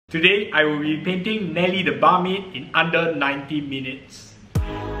Today I will be painting Nelly the Barmaid in under 90 minutes.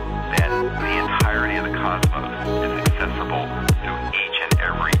 Then the entirety of the cosmos is accessible to each and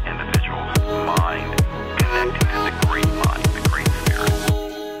every individual's mind, connecting to the great mind, the great spirit.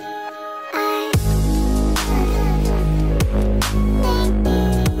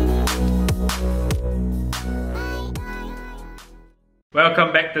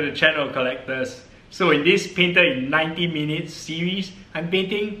 Welcome back to the channel, collectors. So in this Painter in 90 Minutes series, I'm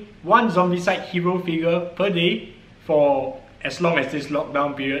painting one Zombicide hero figure per day for as long as this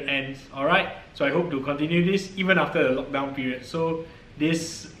lockdown period ends. Alright, so I hope to continue this even after the lockdown period. So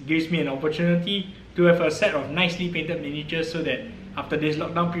this gives me an opportunity to have a set of nicely painted miniatures so that after this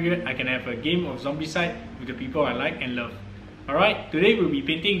lockdown period, I can have a game of Zombicide with the people I like and love. Alright, today we'll be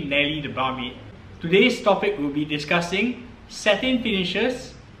painting Nelly the Barmaid. Today's topic will be discussing satin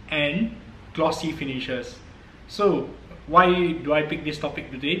finishes and glossy finishes. So why do I pick this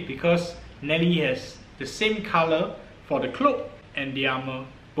topic today? Because Nelly has the same color for the cloak and the armor.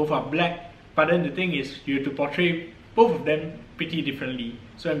 Both are black, but then the thing is you have to portray both of them pretty differently.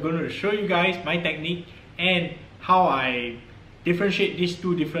 So I'm going to show you guys my technique and how I differentiate these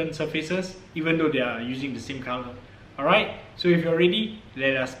two different surfaces even though they are using the same color. Alright, so if you're ready,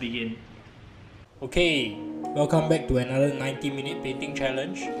 let us begin. Okay, welcome back to another 90-minute painting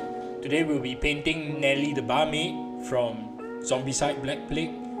challenge. Today we'll be painting Nelly the Barmaid from Zombicide Black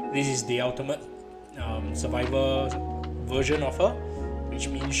Plague. This is the ultimate survivor version of her, which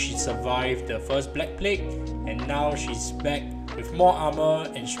means she survived the first Black Plague and now she's back with more armor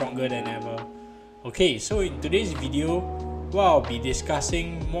and stronger than ever. Okay, so in today's video, what I'll be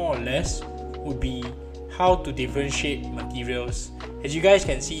discussing more or less would be how to differentiate materials. As you guys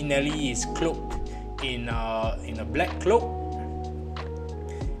can see, Nelly is cloaked in a black cloak,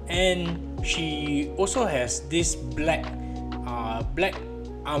 and she also has this black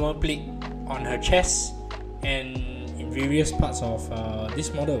armor plate on her chest and in various parts of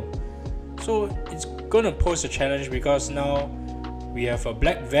this model. So it's gonna pose a challenge because now we have a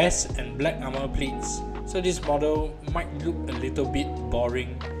black vest and black armor plates, so this model might look a little bit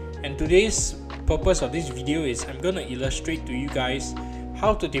boring. And today's purpose of this video is I'm gonna illustrate to you guys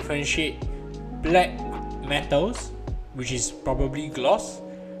how to differentiate black metals, which is probably gloss,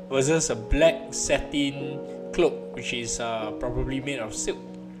 versus a black satin cloak, which is probably made of silk.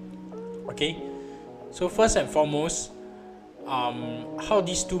 Okay, so first and foremost, how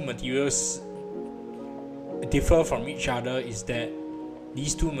these two materials differ from each other is that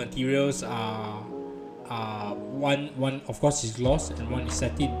these two materials are one of course is gloss and one is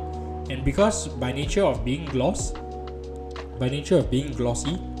satin. And because by nature of being glossy,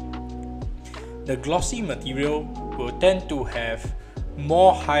 the glossy material will tend to have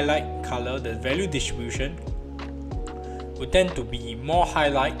more highlight color. The value distribution will tend to be more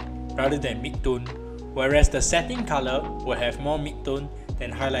highlight rather than mid-tone, whereas the satin color will have more mid-tone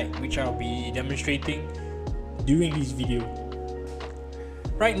than highlight, which I'll be demonstrating during this video.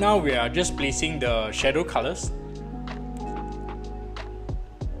 Right now we are just placing the shadow colors.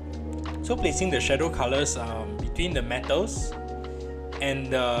 So placing the shadow colors between the metals and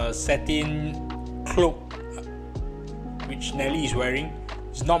the satin cloak which Nelly is wearing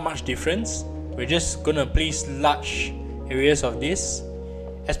is not much difference. We're just gonna place large areas of this.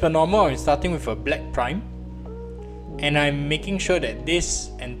 As per normal, I'm starting with a black prime, and I'm making sure that this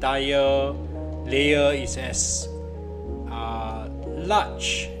entire layer is as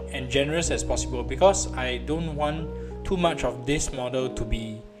large and generous as possible, because I don't want too much of this model to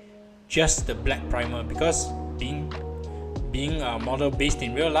be just the black primer, because being a model based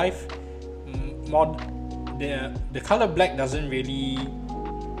in real life, the color black doesn't really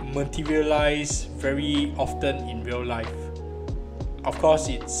materialize very often in real life. Of course,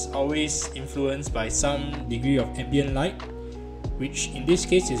 it's always influenced by some degree of ambient light, which in this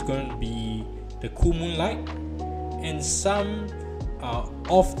case is going to be the cool moon light, and some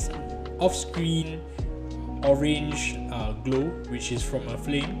off-screen orange glow, which is from a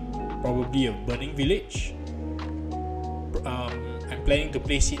flame, probably a burning village. I'm planning to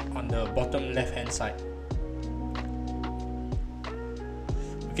place it on the bottom left hand side.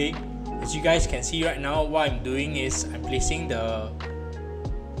 Okay, as you guys can see right now, what I'm doing is I'm placing the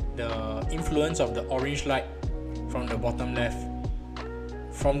influence of the orange light from the bottom left.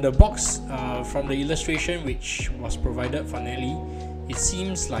 From the box, from the illustration which was provided for Nelly, it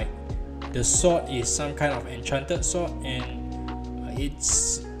seems like the sword is some kind of enchanted sword, and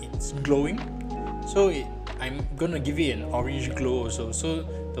it's glowing. So I'm gonna give it an orange glow also. So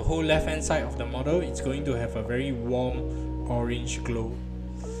the whole left hand side of the model, it's going to have a very warm orange glow.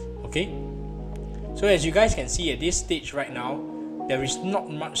 Okay, so as you guys can see at this stage right now, there is not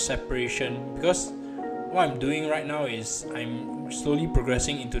much separation, because what I'm doing right now is I'm slowly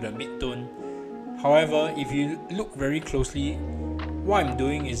progressing into the mid-tone. However, if you look very closely, what I'm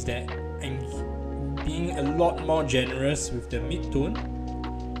doing is that I'm being a lot more generous with the mid-tone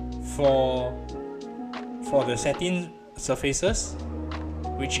for the satin surfaces,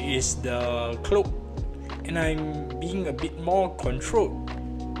 which is the cloak, and I'm being a bit more controlled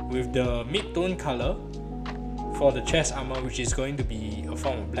with the mid-tone color for the chest armor, which is going to be a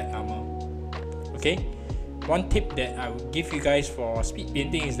form of black armor. Okay, one tip that I would give you guys for speed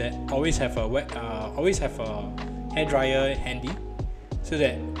painting is that always have a hair dryer handy, so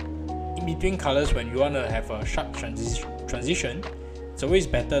that in between colors, when you want to have a sharp transition, it's always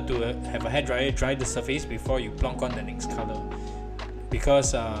better to have a hair dryer dry the surface before you plonk on the next color.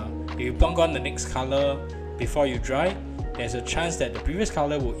 Because if you plonk on the next color before you dry, there's a chance that the previous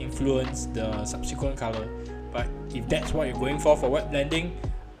color will influence the subsequent color. But if that's what you're going for wet blending,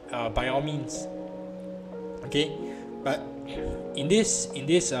 by all means. Okay, but in this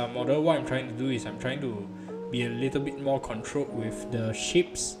model, what I'm trying to do is I'm trying to be a little bit more controlled with the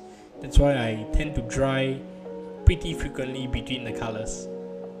shapes. That's why I tend to dry pretty frequently between the colors.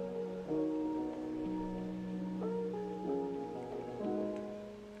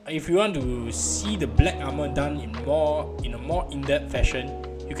 If you want to see the black armor done in a more in-depth fashion,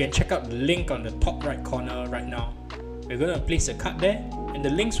 you can check out the link on the top right corner right now. We're going to place a card there, and the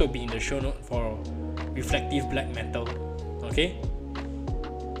links will be in the show note for reflective black metal. Okay,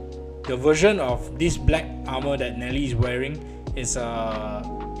 the version of this black armor that Nelly is wearing is a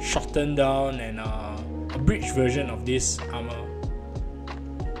shortened down and a bridge version of this armor.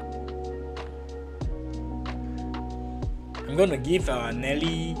 I'm gonna give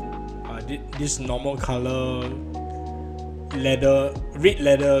Nelly this normal color red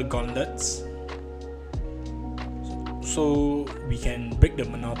leather gauntlets, so we can break the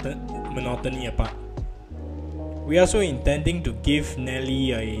monotony apart. We are also intending to give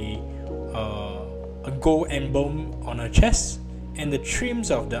Nelly a gold emblem on her chest, and the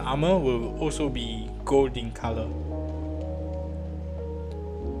trims of the armor will also be gold in color.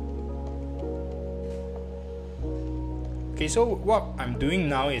 Okay, so what I'm doing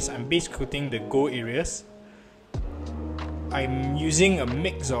now is I'm base coating the gold areas. I'm using a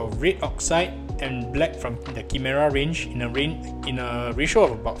mix of red oxide and black from the Chimera range in a ratio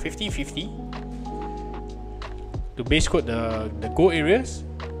of about 50-50 to base coat the gold areas.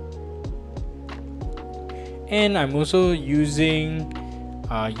 And I'm also using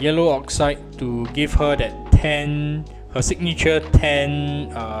yellow oxide to give her that her signature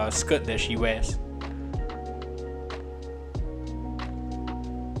tan skirt that she wears.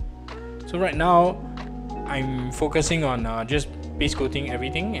 So right now I'm focusing on just base coating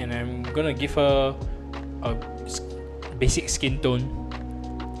everything, and I'm gonna give her a basic skin tone.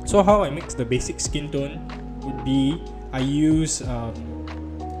 So how I mix the basic skin tone would be I use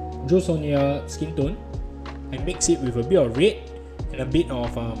Joe Sonia skin tone. I mix it with a bit of red and a bit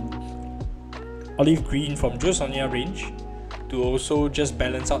of olive green from Joe Sonia range to also just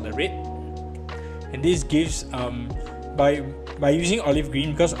balance out the red. And this gives by using olive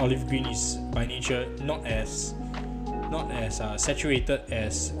green, because olive green is by nature not as saturated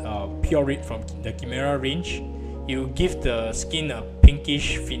as pure red from the Chimera range, it will give the skin a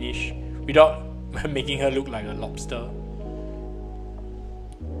pinkish finish without making her look like a lobster.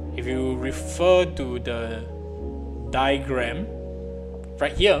 If you refer to the diagram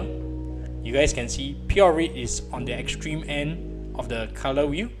right here, you guys can see pure red is on the extreme end of the color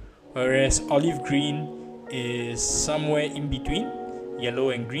wheel, whereas olive green is somewhere in between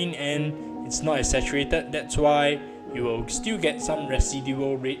yellow and green, and it's not as saturated. That's why you will still get some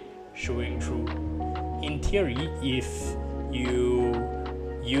residual red showing through. In theory, if you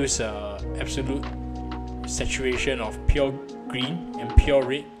use absolute saturation of pure green and pure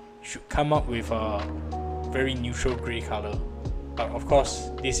red, you should come up with a very neutral gray color. But of course,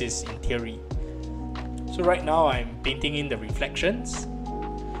 this is in theory. So right now I'm painting in the reflections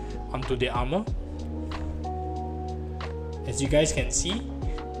onto the armor. As you guys can see,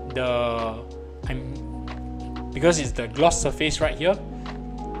 because it's the gloss surface right here,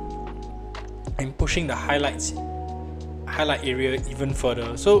 I'm pushing the highlight area even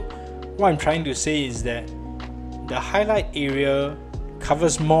further. So what I'm trying to say is that the highlight area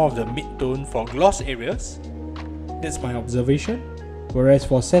covers more of the mid-tone for gloss areas. That's my observation. Whereas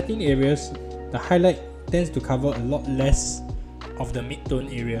for satin areas, the highlight tends to cover a lot less of the mid-tone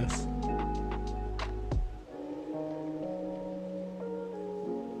areas.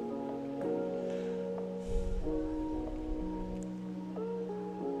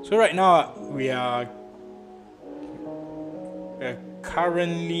 So right now we are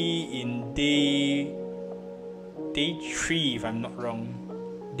currently in day 3, if I'm not wrong.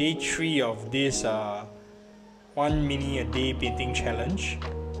 Day 3 of this 1 mini a day painting challenge.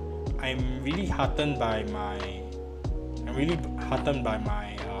 I'm really heartened by my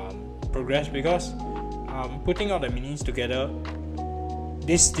progress, because putting all the minis together.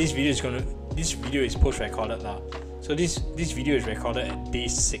 This video is post recorded lah. So this video is recorded at day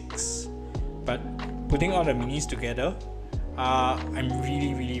 6. But putting all the minis together, I'm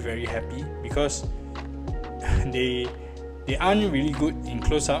really very happy, because they aren't really good in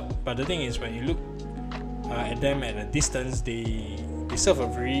close up, but the thing is, when you look at them at a distance, they serve a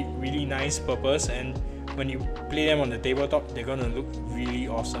really nice purpose, and when you play them on the tabletop, they're gonna look really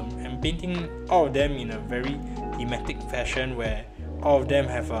awesome. And painting all of them in a very thematic fashion, where all of them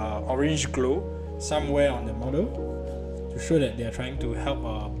have a orange glow somewhere on the model to show that they are trying to help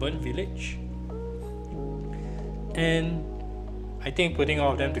a burnt village. And I think putting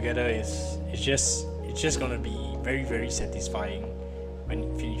all of them together is just gonna be very satisfying when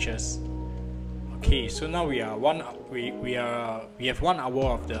it finishes. Okay, so now we have 1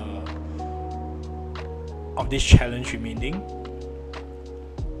 hour of this challenge remaining.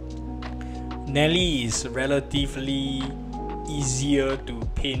 Nelly is relatively easier to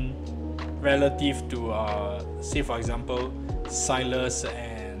paint relative to say for example Silas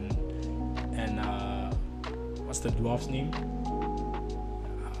and what's the dwarf's name?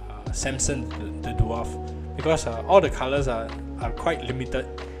 Samson the dwarf, because all the colors are quite limited.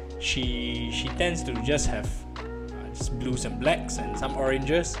 She tends to just have just blues and blacks and some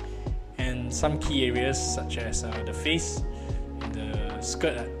oranges, and some key areas such as the face and the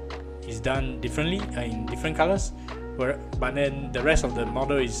skirt is done differently in different colors, but then the rest of the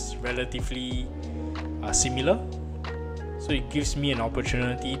model is relatively similar, so it gives me an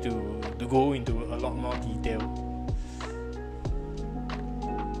opportunity to go into a lot more detail.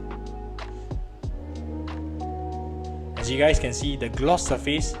 As you guys can see, the gloss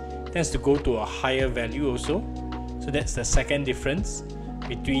surface tends to go to a higher value also, so that's the second difference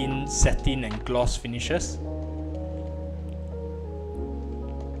between satin and gloss finishes.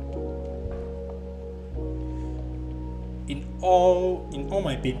 In all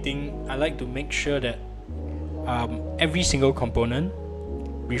my painting, I like to make sure that every single component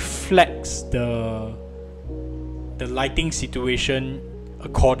reflects the lighting situation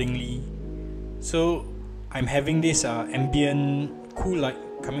accordingly. So I'm having this ambient cool light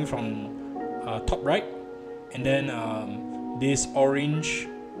coming from top right, and then this orange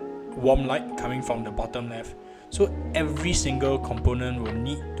warm light coming from the bottom left. So every single component will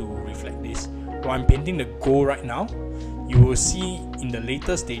need to reflect this. While I'm painting the gold right now, you will see in the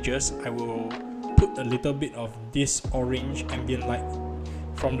later stages I will put a little bit of this orange ambient light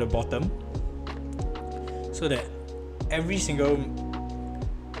from the bottom, so that every single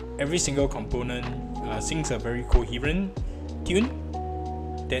component sings a very coherent tune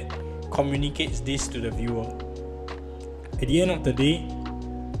that communicates this to the viewer. At the end of the day,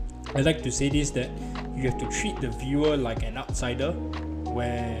 I like to say this, that you have to treat the viewer like an outsider,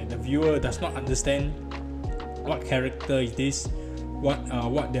 where the viewer does not understand what character is this,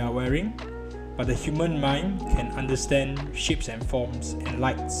 what they are wearing, but the human mind can understand shapes and forms and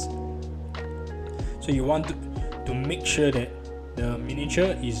lights. So you want to make sure that the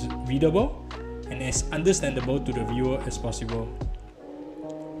miniature is readable and as understandable to the viewer as possible.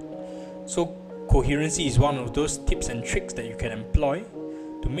 So coherency is one of those tips and tricks that you can employ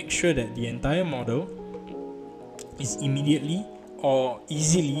to make sure that the entire model is immediately or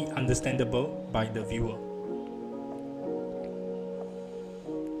easily understandable by the viewer.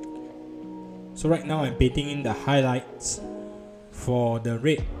 So right now I'm painting in the highlights for the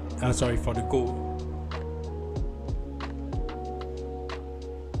for the gold.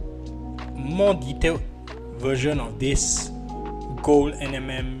 More detailed version of this gold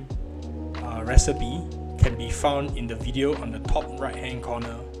NMM recipe can be found in the video on the top right hand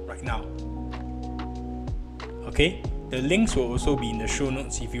corner right now. Okay, the links will also be in the show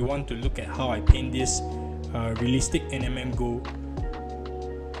notes if you want to look at how I paint this realistic NMM gold.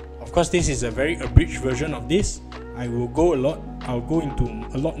 Of course, this is a very abridged version of this. I'll go into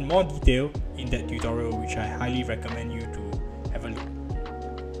a lot more detail in that tutorial, which I highly recommend you to have a look.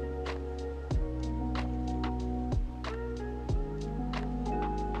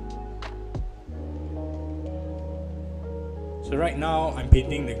 So right now I'm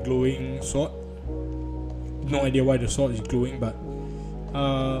painting the glowing sword. No idea why the sword is glowing, but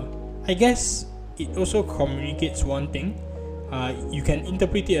I guess it also communicates one thing. You can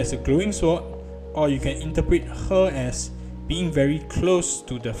interpret it as a glowing sword, or you can interpret her as being very close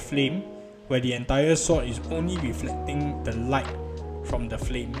to the flame, where the entire sword is only reflecting the light from the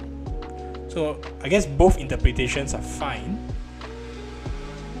flame. So I guess both interpretations are fine.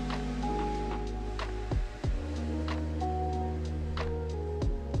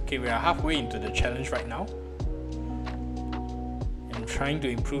 Okay, we are halfway into the challenge right now. I'm trying to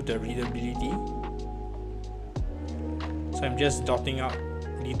improve the readability. So I'm just dotting out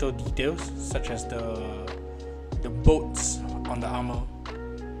little details such as the bolts on the armor.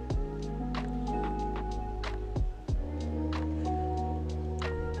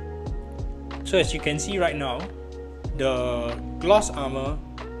 So as you can see right now, the gloss armor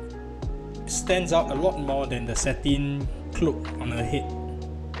stands out a lot more than the satin cloak on her head.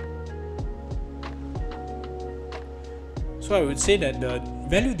 So I would say that the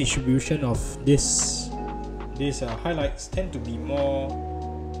value distribution of these highlights tend to be more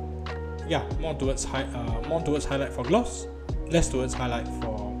towards highlight for gloss, less towards highlight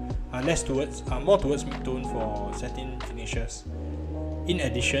for more towards mid-tone for satin finishes. In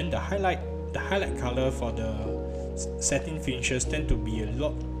addition, the highlight color for the satin finishes tend to be a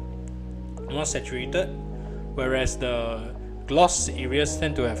lot more saturated, whereas the gloss areas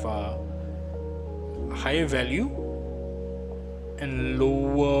tend to have a higher value and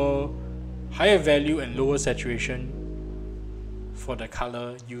lower saturation for the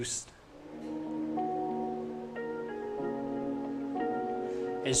color used.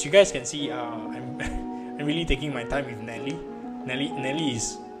 As you guys can see, I'm really taking my time with Nelly. Nelly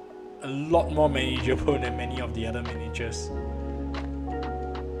is a lot more manageable than many of the other miniatures,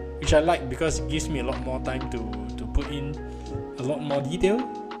 which I like because it gives me a lot more time to put in a lot more detail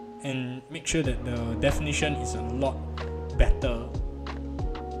and make sure that the definition is a lot better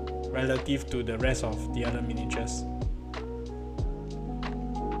relative to the rest of the other miniatures.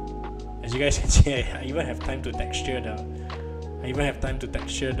 As you guys can see, I even have time to texture the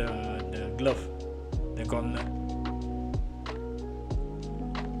glove, the gauntlet.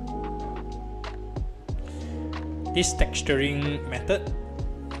 This texturing method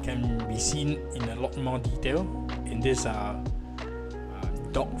can be seen in a lot more detail in this dog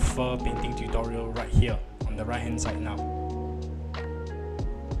fur painting tutorial right here on the right hand side now.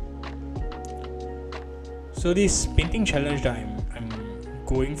 So this painting challenge that I'm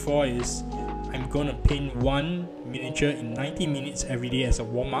going for is I'm gonna paint one miniature in 90 minutes every day as a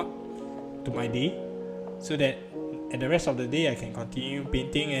warm-up to my day, so that at the rest of the day I can continue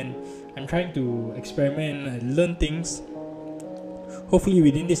painting, and I'm trying to experiment and learn things. Hopefully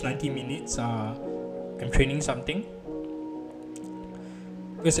within this 90 minutes I'm training something,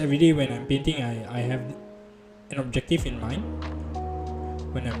 because every day when I'm painting I have an objective in mind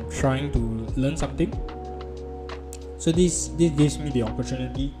when I'm trying to learn something. So this gives me the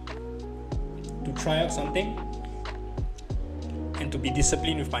opportunity to try out something and to be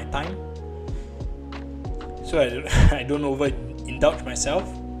disciplined with my time, so I don't overindulge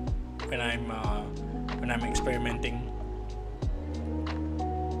myself when I'm experimenting.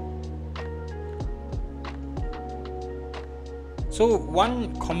 So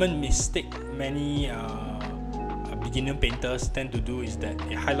one common mistake many beginner painters tend to do is that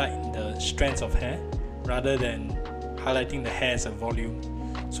they highlight the strands of hair rather than highlighting the hair as a volume.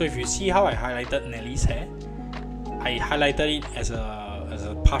 So if you see how I highlighted Nelly's hair, I highlighted it as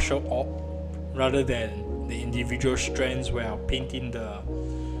a partial orb rather than the individual strands where I'll paint in the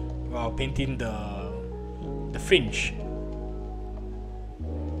fringe.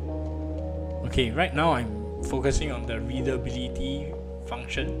 Okay, right now I'm focusing on the readability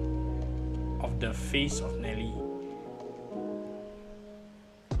function of the face of Nelly.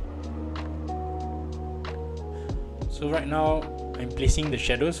 So right now I'm placing the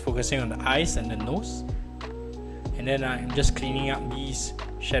shadows, focusing on the eyes and the nose, and then I'm just cleaning up these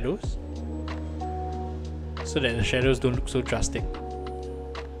shadows so that the shadows don't look so drastic.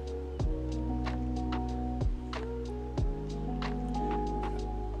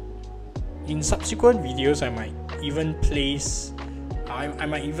 In subsequent videos I might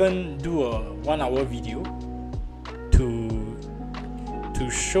even do a 1 hour video to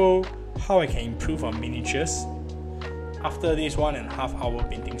show how I can improve on miniatures after this 1.5 hour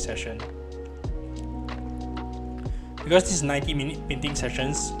painting session. Because these 90-minute painting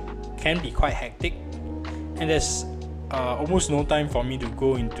sessions can be quite hectic, and there's almost no time for me to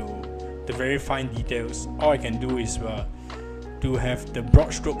go into the very fine details. All I can do is to have the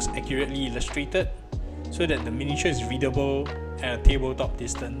broad strokes accurately illustrated so that the miniature is readable at a tabletop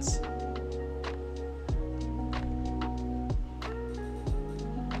distance.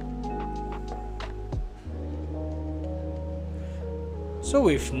 So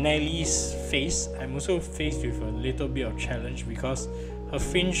with Nelly's face, I'm also faced with a little bit of challenge because her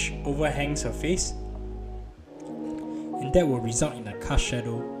fringe overhangs her face. And and that will result in a cast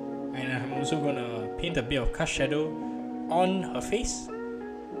shadow. And I'm also gonna paint a bit of cast shadow on her face,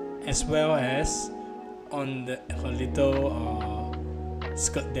 as well as on her little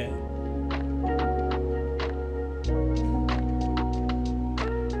skirt there.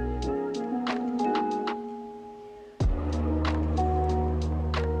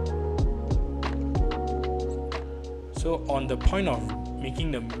 So on the point of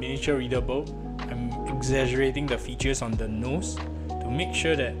making the miniature readable, I'm exaggerating the features on the nose to make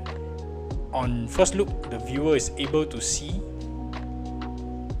sure that on first look the viewer is able to see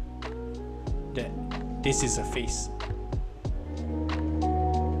that this is a face.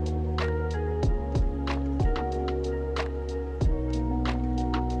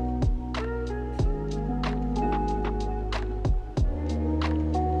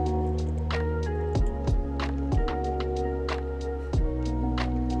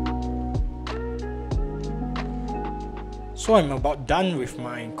 So I'm about done with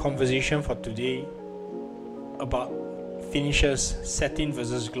my conversation for today about finishes, satin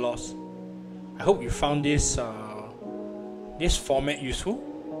versus gloss. I hope you found this format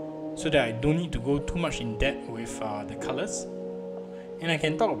useful, so that I don't need to go too much in depth with the colors, and I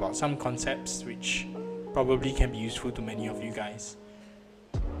can talk about some concepts which probably can be useful to many of you guys.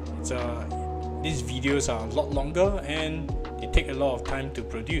 These videos are a lot longer and they take a lot of time to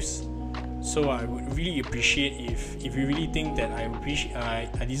produce. So I would really appreciate if you really think that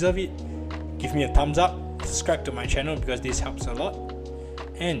I deserve it, give me a thumbs up, subscribe to my channel because this helps a lot,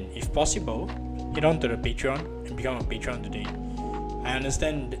 and if possible, head on to the Patreon and become a patron today. I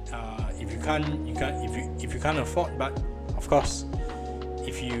understand if you can't afford, but of course,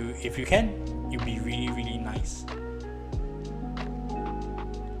 if you can, it'd be really nice.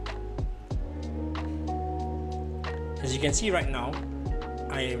 As you can see right now,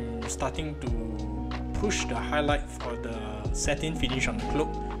 I am starting to push the highlight for the satin finish on the cloak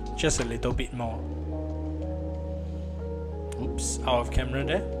just a little bit more. Oops, out of camera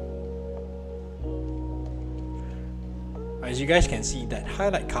there. As you guys can see, that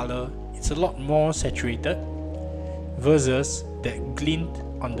highlight color, it's a lot more saturated versus that glint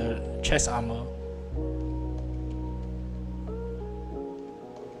on the chest armor.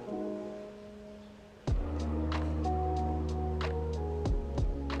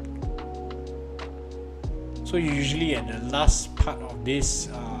 So usually at the last part of this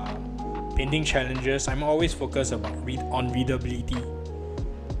painting challenges, I'm always focused on readability.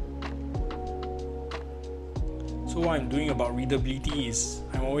 So what I'm doing about readability is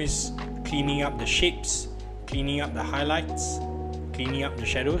I'm always cleaning up the shapes, cleaning up the highlights, cleaning up the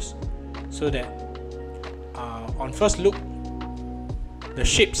shadows, so that on first look the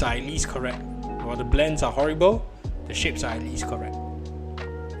shapes are at least correct. While the blends are horrible, the shapes are at least correct.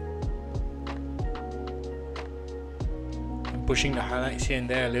 Pushing the highlights here and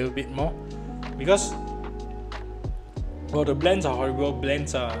there a little bit more, because while the blends are horrible,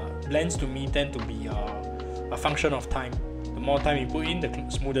 blends to me tend to be a function of time. The more time you put in, the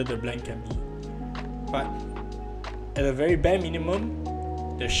smoother the blend can be. But at a very bare minimum,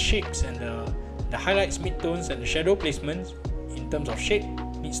 the shapes and the highlights, midtones, and the shadow placements in terms of shape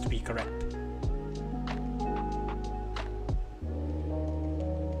needs to be correct.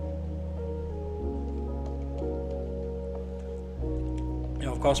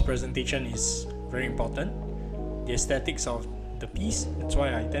 Of course, presentation is very important. The aesthetics of the piece, that's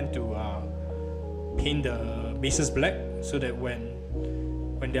why I tend to paint the bases black, so that when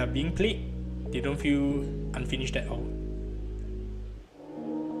they are being played, they don't feel unfinished at all.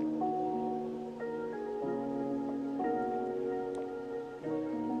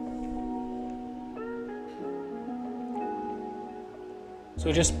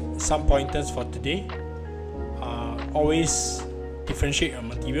 So just some pointers for today. Always differentiate your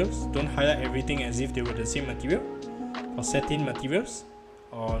materials. Don't highlight everything as if they were the same material. For satin materials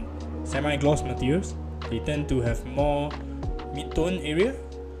or semi-gloss materials, they tend to have more mid-tone area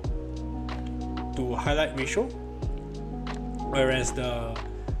to highlight ratio, whereas the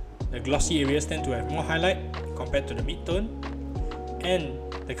glossy areas tend to have more highlight compared to the mid-tone, and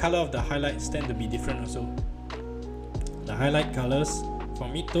the color of the highlights tend to be different also. The highlight colors for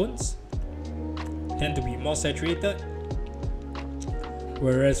mid-tones tend to be more saturated,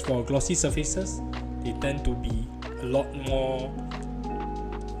 whereas for glossy surfaces, they tend to be a lot more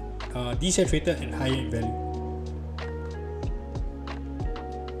desaturated and higher in value.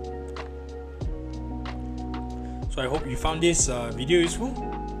 So I hope you found this video useful,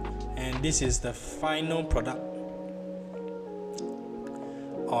 and this is the final product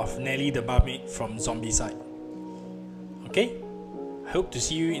of Nelly the Barmaid from Zombicide. Okay, I hope to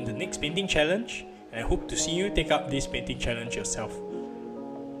see you in the next painting challenge, and I hope to see you take up this painting challenge yourself.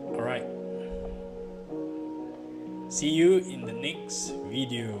 Alright, see you in the next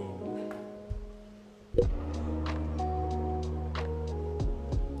video.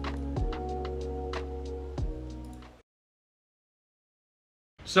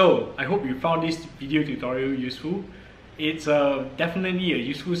 So, I hope you found this video tutorial useful. It's definitely a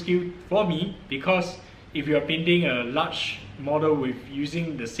useful skill for me, because if you are painting a large model with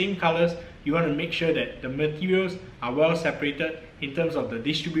using the same colors, you want to make sure that the materials are well separated in terms of the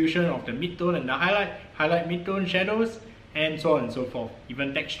distribution of the midtone and the highlight, midtone, shadows, and so on and so forth.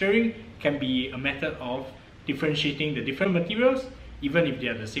 Even texturing can be a method of differentiating the different materials, even if they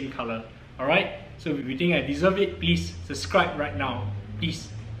are the same color. Alright, so if you think I deserve it, please subscribe right now. Please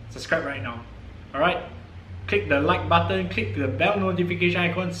subscribe right now. Alright, click the like button, click the bell notification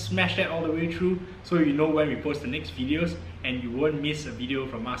icon, smash that all the way through so you know when we post the next videos and you won't miss a video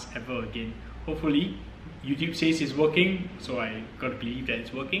from us ever again. Hopefully, YouTube says it's working, so I gotta believe that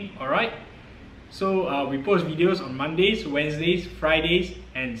it's working. Alright, so we post videos on Mondays, Wednesdays, Fridays,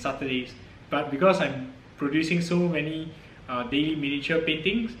 and Saturdays. But because I'm producing so many daily miniature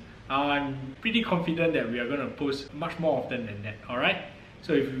paintings, I'm pretty confident that we are going to post much more often than that. Alright,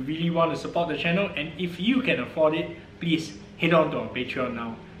 so if you really want to support the channel, and if you can afford it, please head on to our Patreon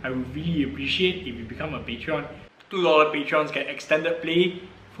now. I would really appreciate if you become a Patreon. $2 Patrons get extended play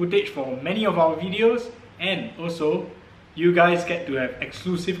footage for many of our videos, and also you guys get to have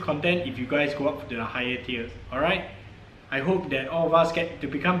exclusive content if you guys go up to the higher tiers. Alright, I hope that all of us get to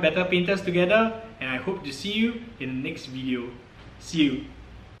become better painters together, and I hope to see you in the next video. See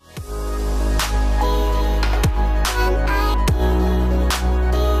you.